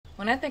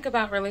When I think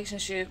about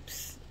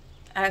relationships,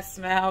 I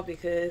smile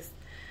because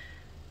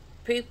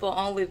people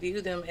only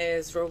view them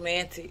as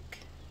romantic.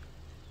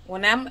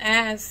 When I'm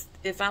asked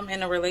if I'm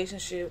in a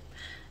relationship,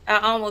 I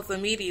almost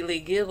immediately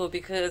giggle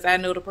because I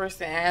know the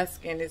person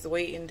asking is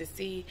waiting to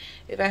see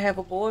if I have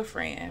a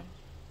boyfriend.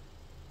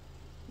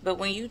 But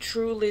when you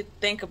truly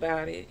think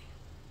about it,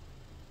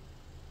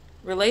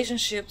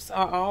 relationships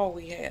are all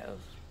we have.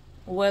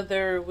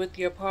 Whether with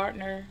your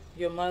partner,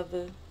 your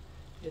mother,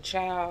 your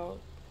child,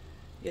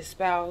 your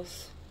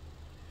spouse,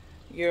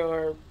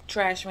 your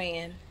trash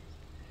man,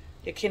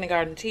 your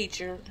kindergarten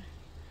teacher,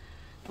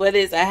 whether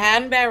it's a high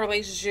and bad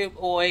relationship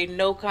or a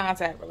no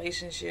contact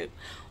relationship,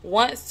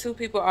 once two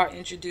people are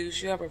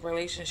introduced, you have a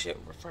relationship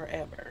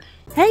forever.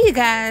 Hey you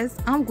guys,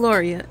 I'm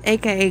Gloria,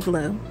 aka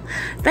Glow.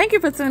 Thank you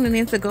for tuning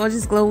in to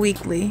Gorgeous Glow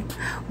Weekly.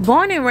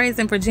 Born and raised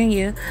in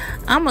Virginia,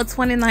 I'm a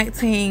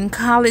 2019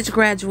 college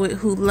graduate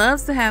who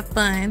loves to have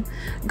fun,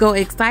 go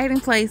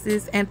exciting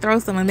places, and throw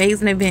some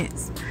amazing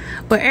events.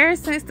 But ever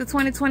since the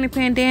 2020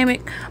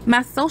 pandemic,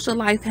 my social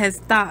life has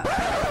stopped.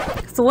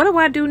 So what do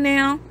I do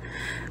now?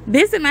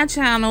 Visit my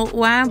channel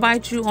where I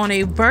invite you on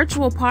a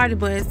virtual party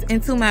bus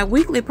into my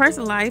weekly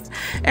personal life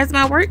as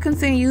my work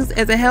continues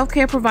as a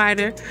healthcare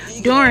provider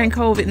during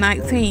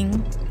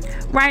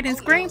COVID-19, writing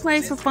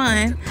screenplays for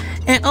fun,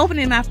 and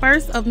opening my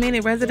first of many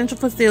residential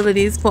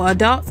facilities for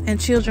adults and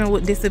children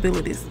with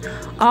disabilities,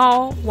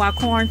 all while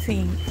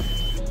quarantined.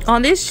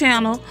 On this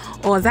channel,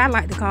 or as I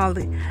like to call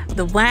it,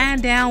 the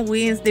Wind Down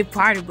Wednesday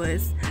Party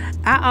Bus,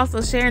 I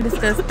also share and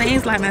discuss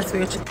things like my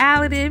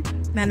spirituality,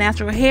 my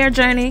natural hair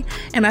journey,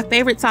 and my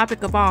favorite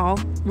topic of all,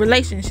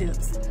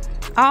 relationships.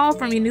 All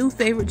from your new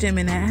favorite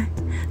Gemini.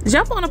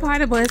 Jump on a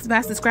party bus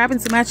by subscribing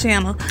to my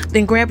channel,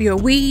 then grab your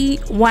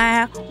weed,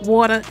 wine,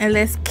 water, and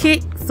let's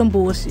kick some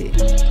bullshit.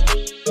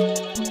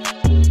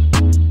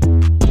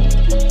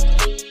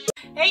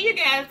 Hey you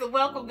guys, and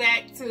welcome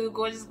back to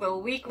Gorgeous Glow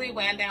Weekly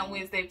Wind Down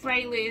Wednesday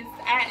playlist.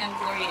 I am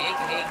Gloria,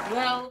 aka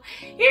Glow,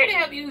 here to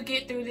help you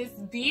get through this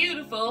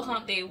beautiful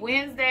Hump Day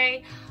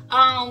Wednesday.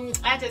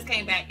 I just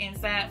came back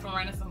inside from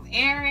running some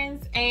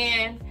errands,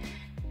 and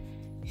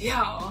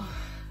y'all,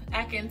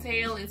 I can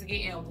tell it's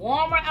getting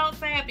warmer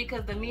outside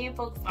because the men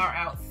folks are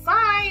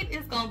outside.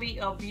 It's gonna be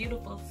a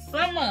beautiful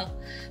summer.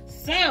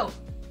 So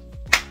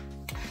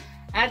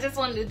I just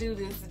wanted to do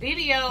this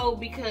video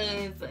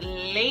because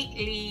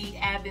lately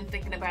I've been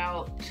thinking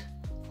about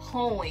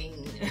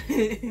hoeing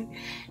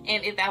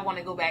and if I want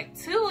to go back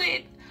to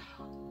it.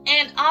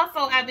 And also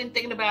I've been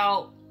thinking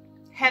about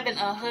having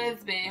a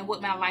husband and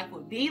what my life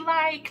would be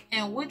like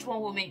and which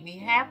one would make me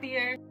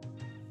happier.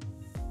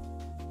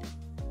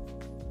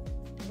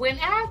 When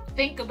I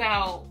think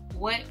about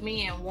what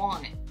men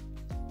want,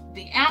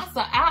 the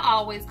answer I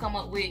always come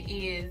up with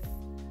is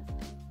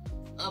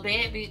a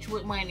bad bitch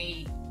with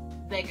money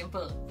that can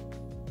fuck.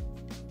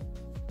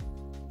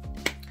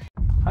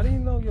 How do you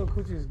know your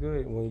coochie is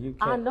good when you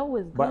can't? I know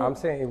it's good. But I'm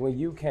saying when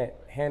you can't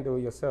handle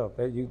yourself,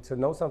 that to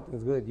know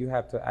something's good, you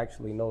have to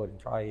actually know it and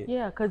try it.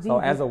 Yeah, because so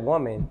as a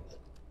woman,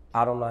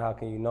 I don't know how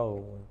can you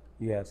know when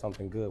you have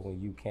something good when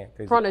you can't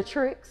physically. From the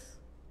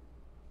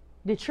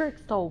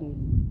tricks told me.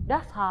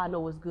 That's how I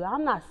know it's good.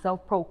 I'm not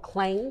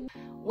self-proclaimed.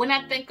 When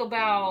I think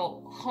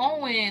about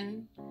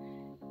hoeing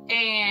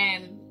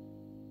and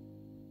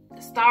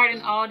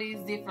starting all these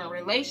different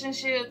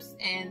relationships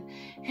and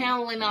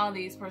handling all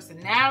these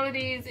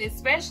personalities,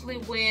 especially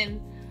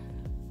when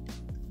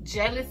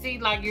jealousy,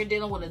 like you're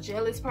dealing with a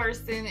jealous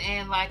person,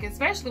 and like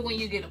especially when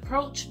you get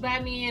approached by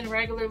men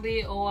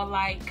regularly, or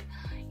like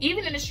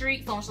even in the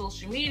streets on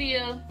social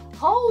media,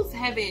 hoes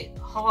have it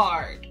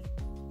hard,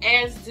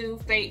 as do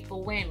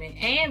faithful women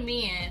and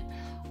men.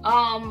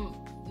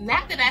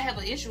 Not that I have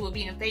an issue with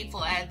being faithful,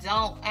 I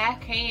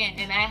can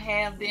and I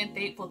have been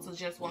faithful to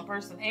just one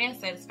person and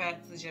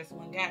satisfied to just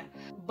one guy.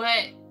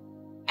 But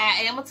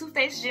I am a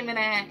two-faced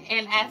Gemini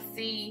and I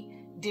see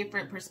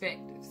different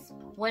perspectives.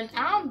 When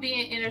I'm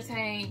being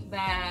entertained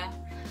by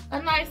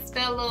a nice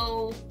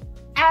fellow,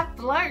 I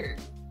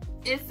flirt.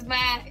 It's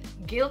my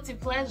guilty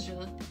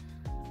pleasure.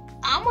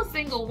 I'm a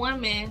single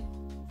woman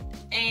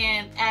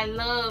and I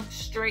love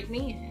straight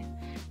men.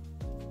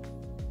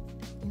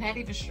 Not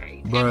even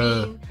straight. Bruh.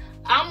 I mean,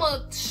 I'm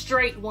a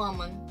straight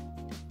woman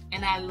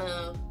and I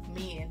love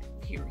men,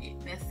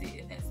 period. That's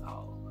it and that's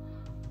all.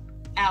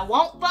 I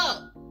won't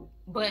fuck,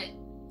 but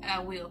I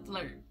will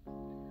flirt.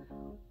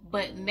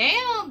 But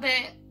now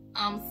that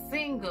I'm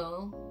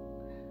single,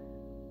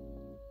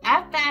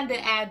 I find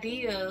the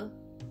idea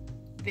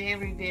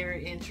very,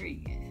 very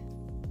intriguing.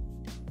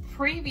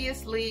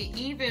 Previously,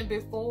 even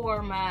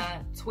before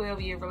my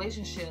 12-year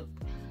relationship,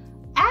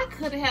 I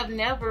could have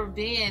never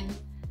been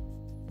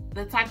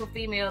the type of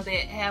female that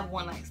have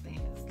one-night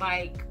stands,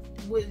 like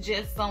with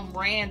just some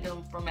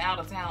random from out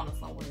of town or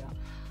somewhere.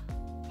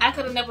 I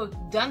could have never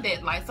done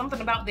that. Like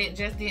something about that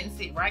just didn't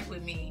sit right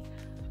with me.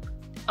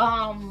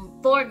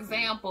 For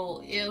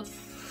example, if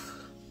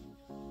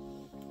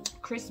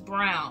Chris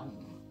Brown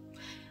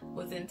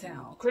was in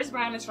town. Chris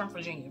Brown is from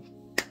Virginia.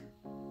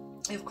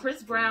 If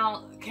Chris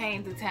Brown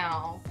came to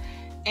town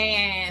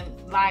and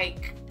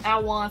like I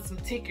won some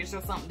tickets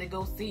or something to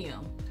go see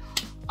him.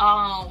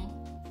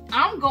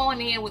 I'm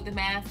going in with the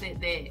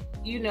mindset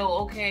that, you know,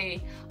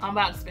 okay, I'm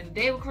about to spend a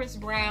day with Chris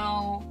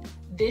Brown.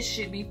 This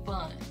should be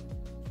fun.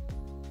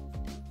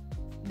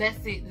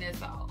 That's it and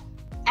that's all.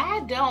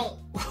 I don't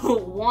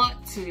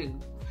want to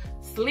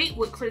sleep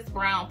with Chris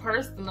Brown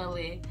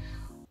personally.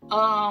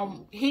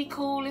 He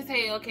cool as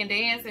hell, can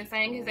dance and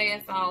sing his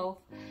ass off.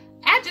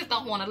 I just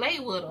don't want to lay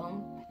with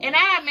him. And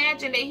I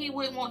imagine that he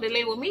wouldn't want to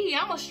lay with me.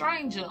 I'm a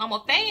stranger. I'm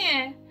a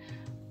fan,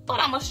 but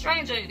I'm a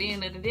stranger at the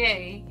end of the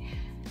day.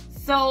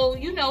 So,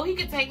 you know, he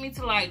could take me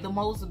to like the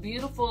most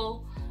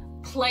beautiful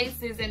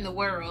places in the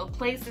world.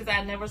 Places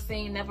I've never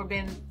seen, never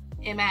been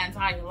in my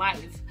entire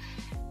life.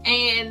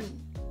 And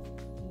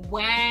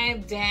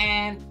wine,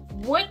 dine,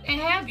 what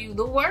have you,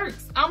 the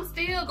works. I'm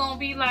still gonna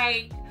be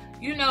like,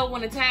 you know,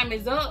 when the time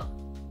is up,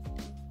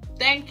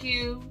 thank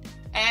you,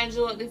 I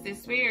enjoyed this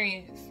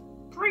experience,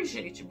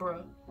 appreciate you,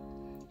 bro.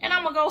 And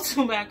I'm gonna go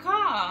to my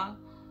car,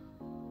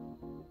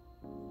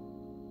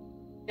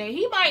 and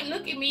he might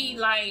look at me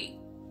like,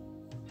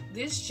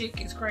 this chick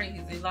is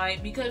crazy,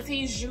 like, because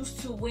he's used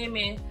to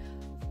women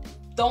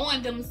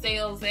throwing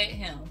themselves at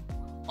him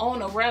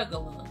on a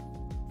regular.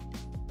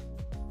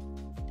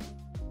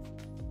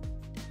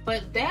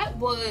 But that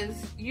was,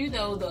 you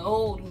know, the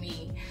old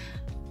me.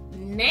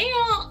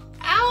 Now,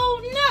 I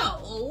don't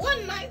know.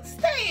 One night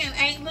stand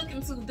ain't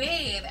looking too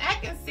bad. I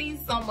can see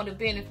some of the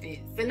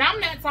benefits. And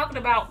I'm not talking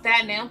about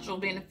financial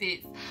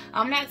benefits.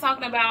 I'm not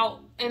talking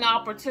about an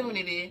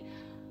opportunity.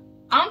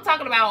 I'm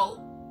talking about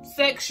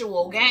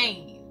sexual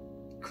gain.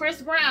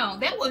 Chris Brown,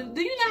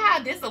 do you know how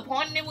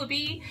disappointing it would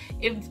be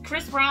if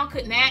Chris Brown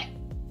could not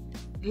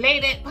lay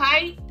that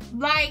pipe?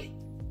 Like,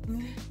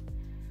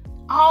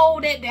 all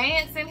that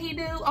dancing he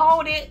do,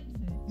 all that,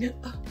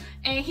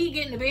 and he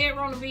get in the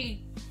bedroom to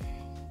be,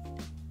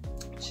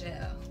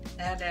 child,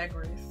 I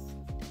digress.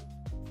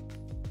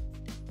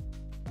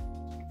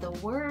 The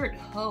word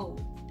hoe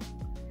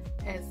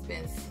has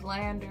been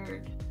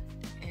slandered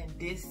and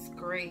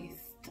disgraced.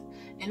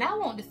 And I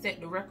want to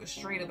set the record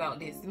straight about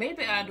this.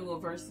 Maybe I'll do a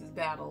versus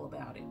battle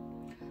about it.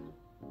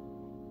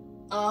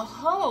 A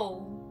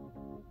hoe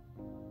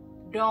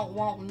don't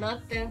want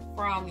nothing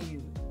from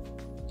you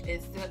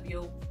except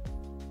your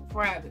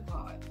private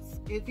parts.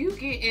 If you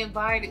get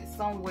invited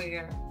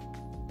somewhere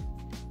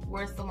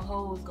where some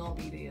hoes gonna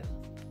be there,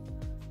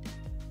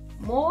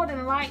 more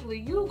than likely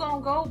you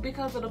gonna go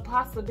because of the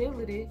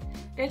possibility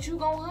that you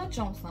gonna hunch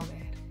on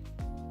somebody.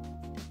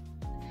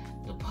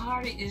 The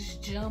party is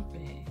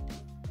jumping.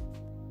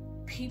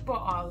 People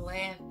are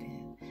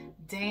laughing,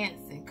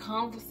 dancing,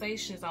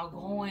 conversations are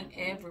going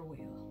everywhere.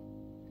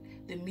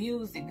 The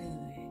music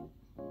good,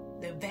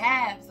 the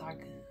vibes are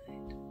good.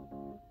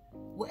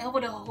 Wherever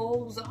the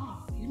hoes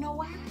are, you know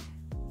why?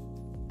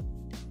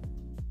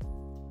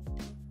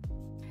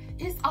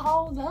 It's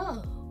all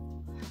love.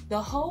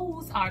 The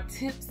hoes are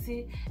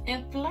tipsy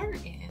and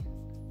flirting.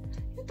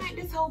 You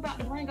think this hoe about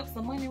to bring up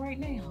some money right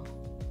now?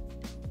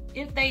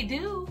 If they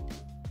do,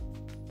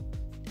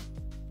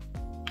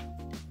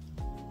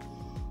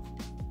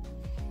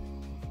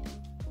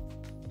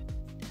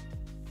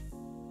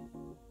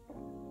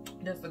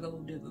 that's a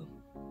gold digger.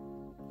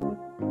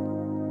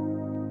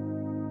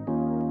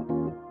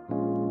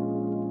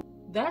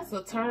 That's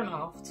a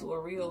turnoff to a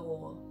real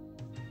whore.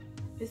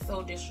 It's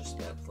so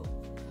disrespectful.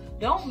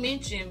 Don't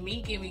mention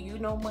me giving you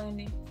no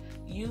money,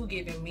 you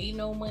giving me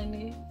no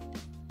money.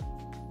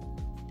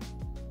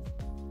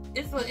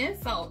 It's an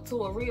insult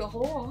to a real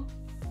whore.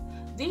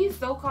 These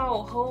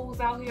so-called hoes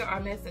out here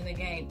are messing the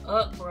game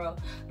up, bro.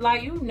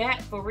 Like, you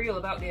not for real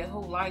about their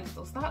whole life,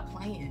 so stop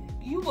playing.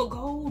 You a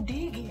gold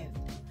digging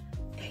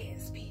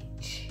ass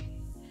bitch.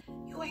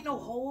 You ain't no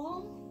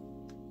whore.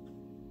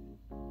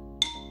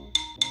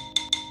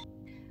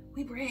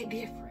 We bred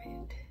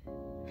different.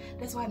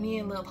 That's why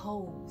men love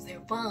hoes.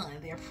 They're fun,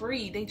 they're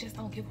free, they just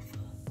don't give a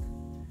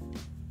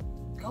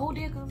fuck. Gold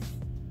diggers,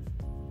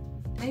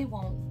 they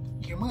want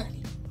your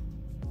money.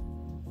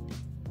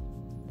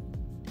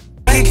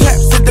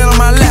 Sit down on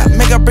my lap,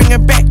 make her bring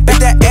it back. Bet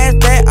that ass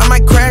back, I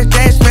might crash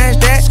that, smash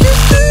that.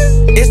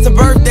 It's the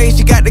birthday,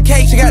 she got the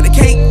cake,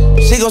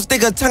 She gon'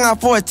 stick her tongue out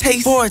for a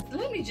taste.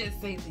 Let me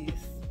just say this.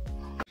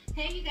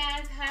 Hey you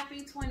guys, happy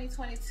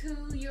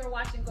 2022. You're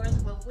watching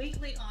Gorgeous Love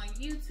Weekly on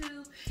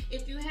YouTube.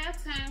 If you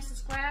have time,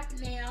 subscribe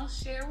now,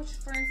 share with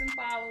your friends and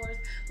followers.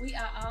 We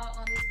are all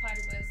on this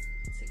party bus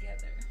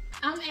together.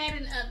 I'm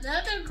adding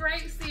another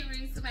great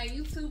series to my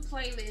YouTube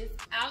playlist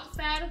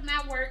outside of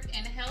my work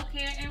in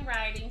healthcare and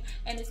writing,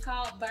 and it's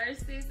called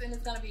Versus, and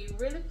it's going to be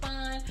really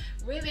fun,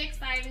 really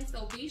exciting,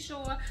 so be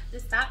sure to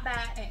stop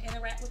by and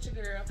interact with your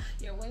girl.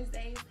 Your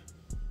Wednesdays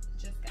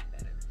just got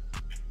better.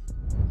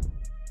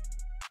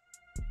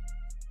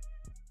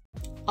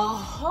 A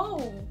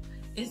hoe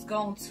is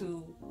going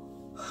to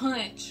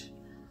hunch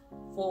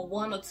for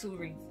one or two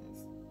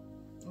reasons.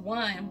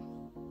 One,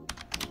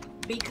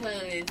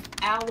 because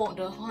I want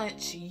to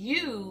hunch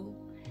you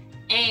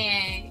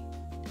and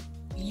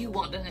you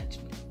want to hunch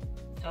me.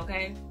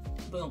 Okay?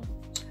 Boom.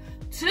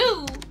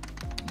 Two,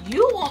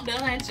 You want the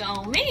hunch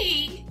on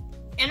me,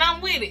 and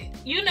I'm with it.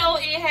 You know,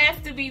 it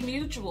has to be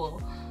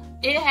mutual.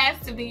 It has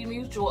to be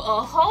mutual.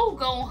 A hoe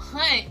gon'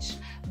 hunch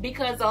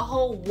because a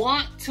hoe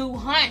want to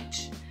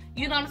hunch.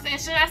 You know what I'm saying?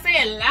 Should I say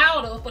it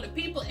louder for the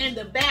people in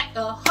the back?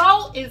 A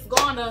hoe is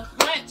gonna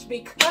hunch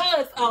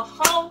because a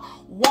hoe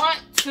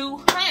want to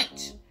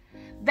hunch.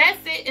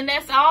 That's it, and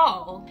that's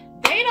all.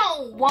 They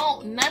don't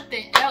want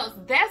nothing else.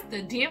 That's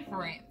the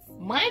difference.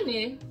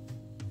 Money?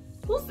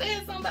 Who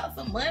said something about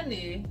some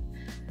money?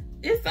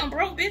 It's some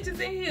broke bitches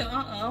in here.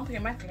 I'm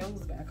putting my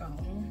clothes back on.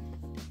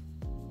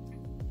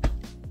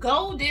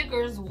 Gold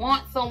diggers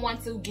want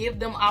someone to give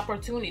them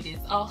opportunities.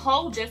 A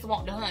hoe just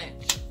want the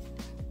hunch.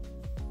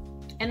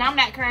 And I'm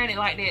not carrying it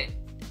like that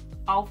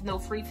off no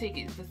free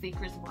tickets to see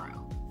Chris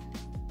Brown.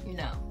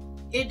 No.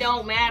 It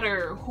don't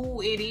matter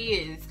who it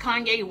is.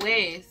 Kanye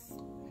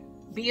West,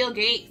 Bill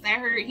Gates, I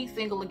heard he's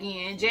single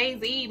again.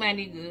 Jay-Z, my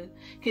nigga,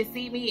 can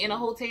see me in a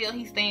hotel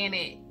he's staying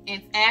at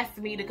and ask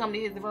me to come to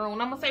his room.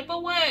 And I'm gonna say,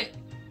 for what?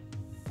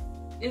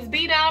 It's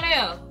B down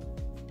there.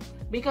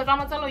 Because I'm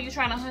gonna tell her you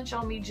trying to hunch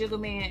on me, Jigga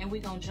Man, and we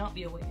gonna jump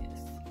your ass.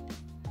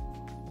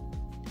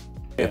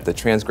 If the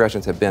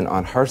transgressions had been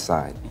on her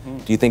side,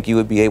 do you think you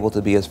would be able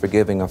to be as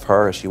forgiving of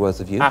her as she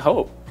was of you? I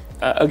hope.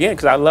 Again,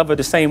 because I love her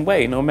the same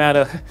way. No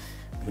matter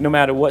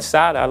what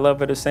side, I love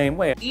her the same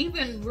way.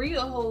 Even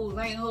real hoes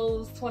ain't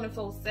hoes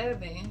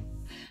 24/7.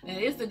 And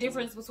it's the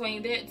difference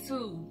between that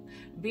too.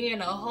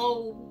 Being a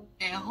hoe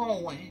and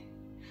hoeing.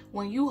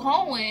 When you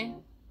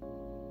hoeing,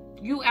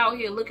 you out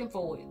here looking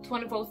for it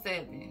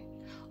 24/7.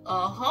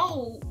 A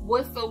hoe,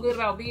 what's so good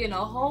about being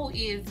a hoe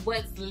is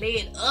what's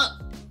led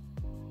up.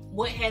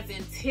 What has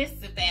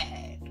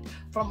intensified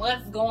from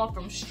us going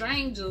from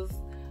strangers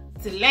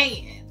to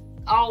laying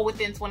all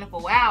within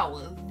 24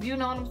 hours. You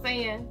know what I'm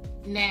saying?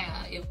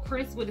 Now, if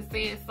Chris would have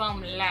said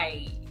something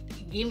like,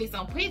 give me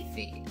some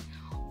pussy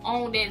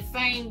on that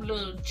same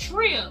little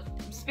trip,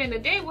 spend a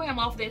day with him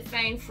off that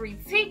same free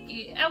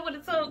ticket, I would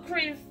have told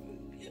Chris,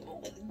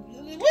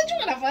 what you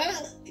gonna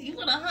fuck? You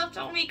gonna hunch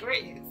on me,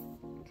 Chris?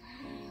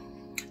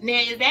 Now,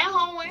 is that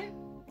hoeing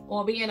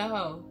or being a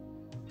hoe?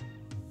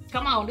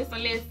 Come on, this a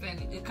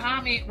lesson. The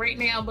comment right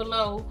now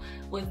below,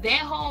 was that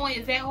hoeing,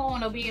 is that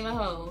hoeing or being a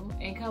hoe?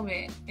 And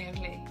comment and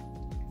play.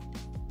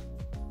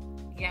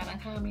 Y'all done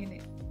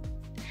commented.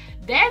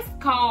 That's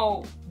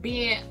called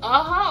being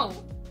a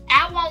hoe.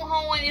 I won't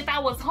hoeing if I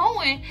was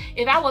hoeing.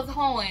 If I was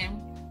hoeing,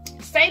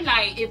 say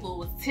like if it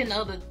was 10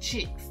 other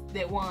chicks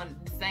that won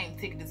the same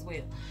ticket as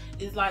well.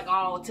 It's like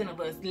all 10 of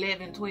us,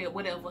 11, 12,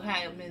 whatever,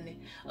 however many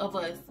of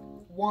us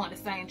won the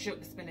same trip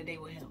to spend a day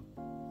with him.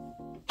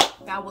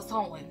 If I was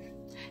hoeing,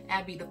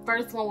 I'd be the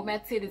first one with my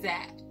titties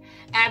out.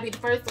 I'd be the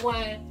first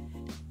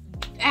one.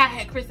 I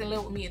had Chris in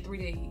love with me in 3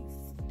 days.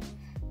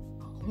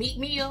 Meat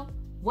meal?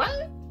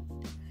 What?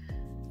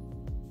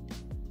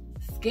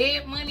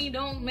 Scared money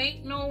don't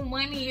make no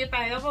money. If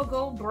I ever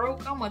go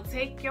broke, I'ma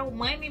take your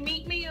money,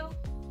 meat meal.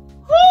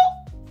 Who?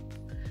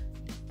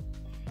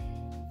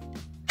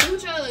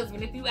 Future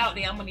husband, if you out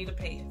there, I'm gonna need a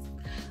pass.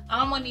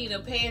 I'm gonna need a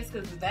pass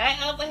because if I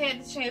ever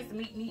had the chance to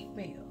meet meat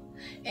meal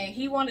and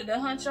he wanted to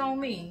hunch on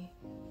me,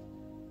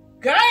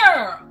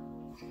 girl,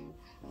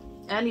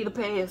 I need a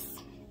pass.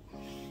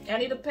 I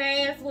need a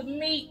pass with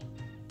Meek.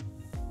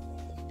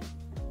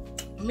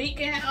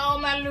 Meek and all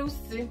my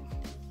Lucy.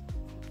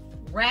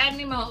 Riding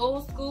in my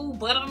old school,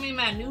 but I'm in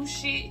my new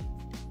shit.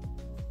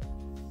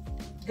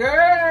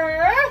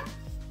 Girl.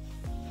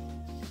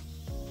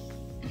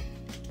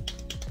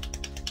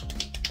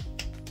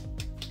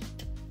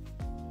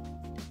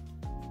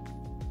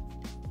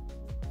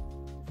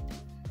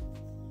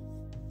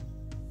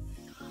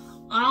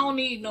 I don't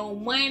need no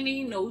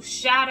money, no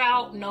shout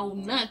out, no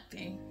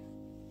nothing.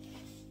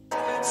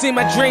 See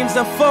my dreams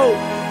unfold,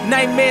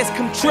 nightmares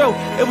come true.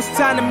 It was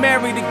time to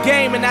marry the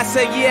game, and I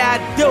said, yeah,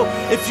 I do.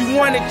 If you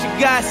want it,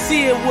 you gotta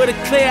see it with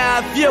a clear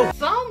eye view.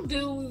 Some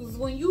dudes,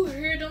 when you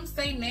hear them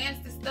say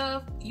nasty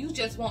stuff, you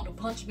just want to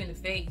punch them in the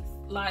face.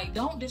 Like,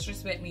 don't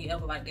disrespect me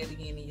ever like that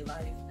again in your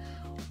life.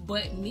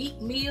 But Meek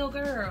Mill,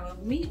 girl,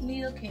 Meek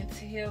Mill can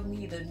tell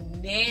me the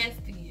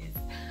nastiest.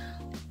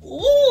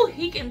 Ooh,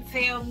 he can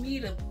tell me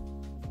the...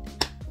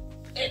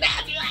 And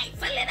I'd be like,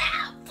 pull it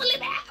out, pull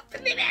it out,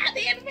 pull it out.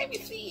 Then let me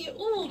see it.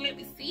 Ooh, let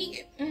me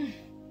see it.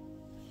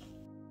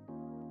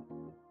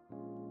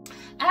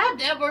 I've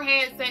never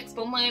had sex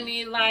for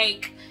money.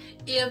 Like,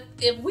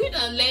 if we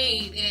done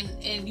laid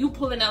and you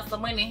pulling out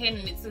some money and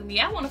handing it to me,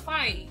 I want to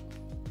fight.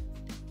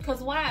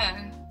 Cause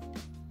why?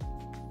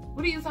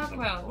 What are you talking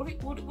about? What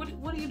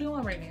are you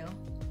doing right now?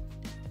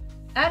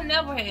 I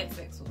never had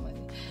sex with money.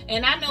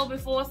 And I know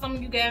before some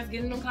of you guys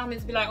get in them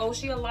comments be like, oh,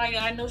 she a liar.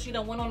 I know she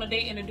done went on a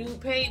date and the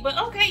dude paid. But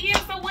okay, yeah,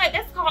 so what?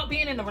 That's called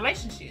being in a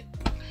relationship.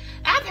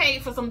 I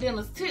paid for some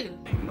dinners too.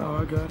 No,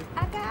 I got it.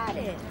 I got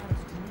it.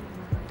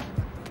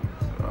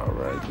 All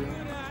right,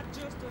 then.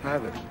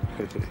 Have it.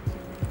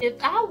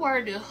 If I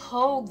were to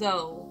hoe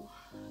though,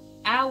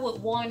 I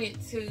would want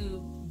it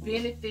to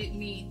benefit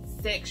me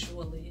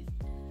sexually.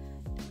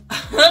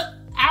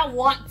 I I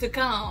want to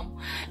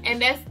come.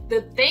 And that's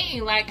the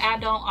thing, like, I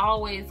don't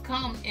always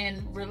come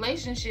in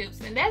relationships,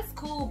 and that's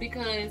cool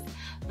because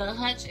the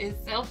hunch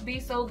itself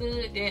be so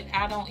good that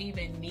I don't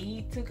even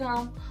need to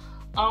come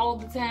all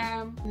the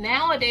time.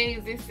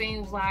 Nowadays, it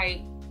seems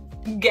like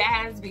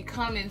guys be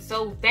coming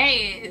so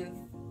fast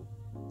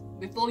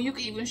before you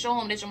can even show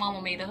them that your mama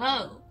made a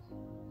hug.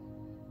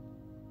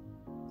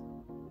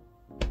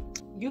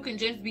 You can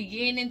just be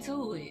getting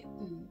into it,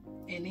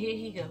 and here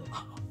he go.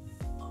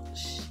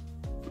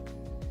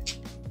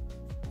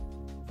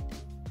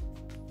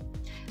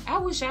 I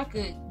wish I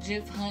could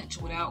just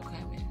hunch without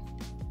coming.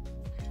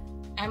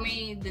 I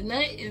mean, the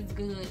nut is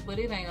good, but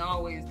it ain't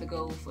always the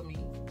goal for me.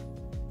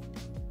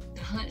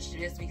 The hunch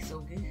just be so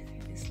good.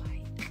 It's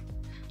like,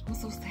 I'm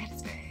so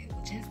satisfied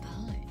with just the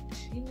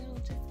hunch. You know,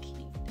 just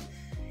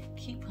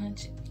keep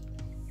hunching.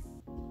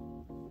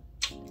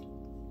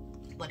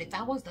 But if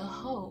I was the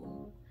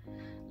hoe,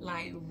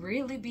 like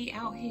really be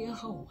out here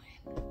hoeing,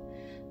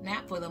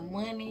 not for the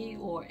money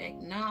or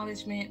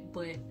acknowledgement,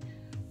 but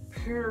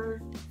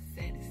pure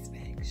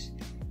satisfaction.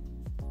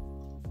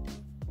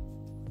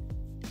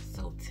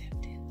 So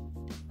tempting.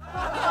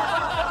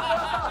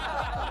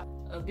 A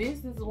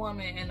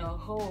businesswoman and a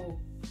hoe,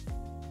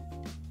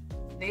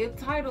 their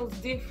titles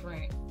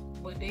different,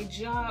 but their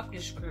job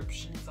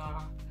descriptions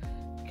are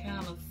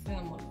kind of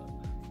similar.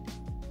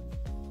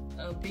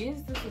 A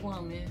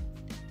businesswoman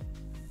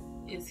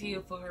is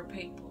here for her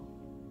paper,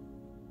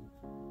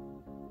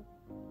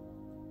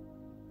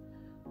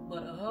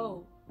 but a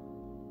hoe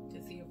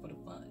is here for the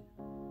fun.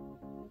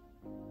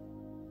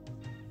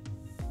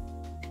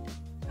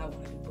 I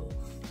want to do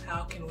both.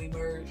 How can we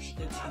merge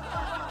the two?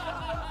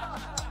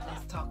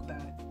 Let's talk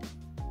about it.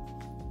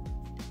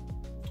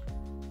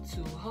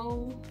 To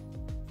hoe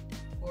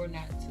or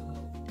not to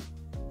hoe?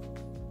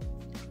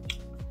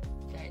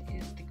 That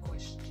is the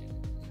question.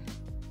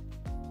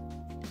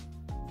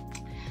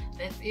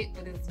 That's it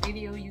for this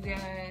video, you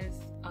guys.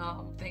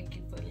 Thank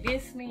you for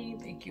listening.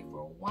 Thank you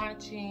for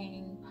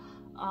watching.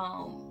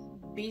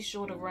 Be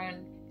sure to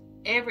run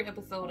every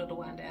episode of the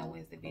Wind Down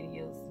Wednesday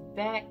videos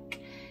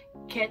back.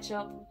 Catch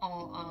up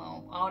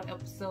on all the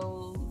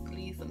episodes.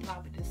 Leave some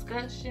topic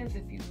discussions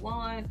if you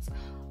want.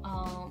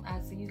 I'll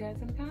see you guys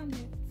in the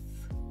comments.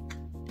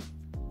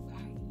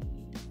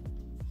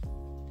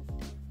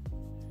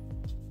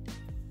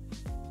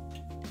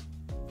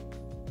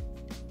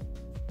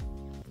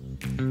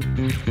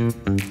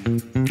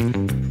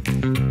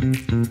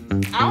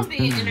 I'm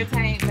being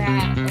entertained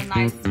by a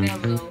nice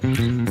mellow.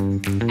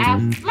 I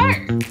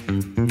flirt.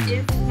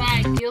 It's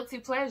my guilty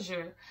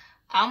pleasure.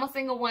 I'm a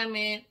single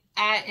woman.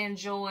 I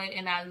enjoy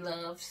and I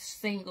love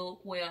single,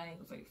 well, I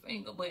ain't gonna say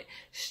single, but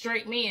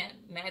straight men.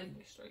 Not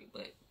even straight,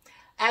 but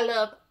I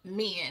love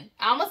men.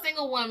 I'm a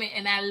single woman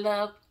and I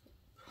love,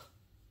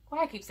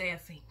 why I keep saying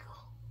single?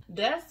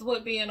 That's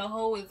what being a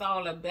hoe is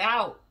all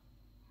about.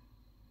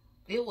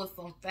 It was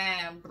some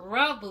fine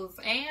brothers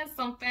and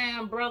some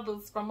fine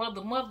brothers from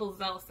other mothers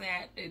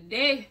outside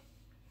today.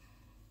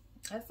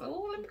 I said,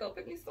 oh, let me go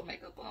pick me some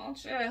makeup on,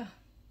 child.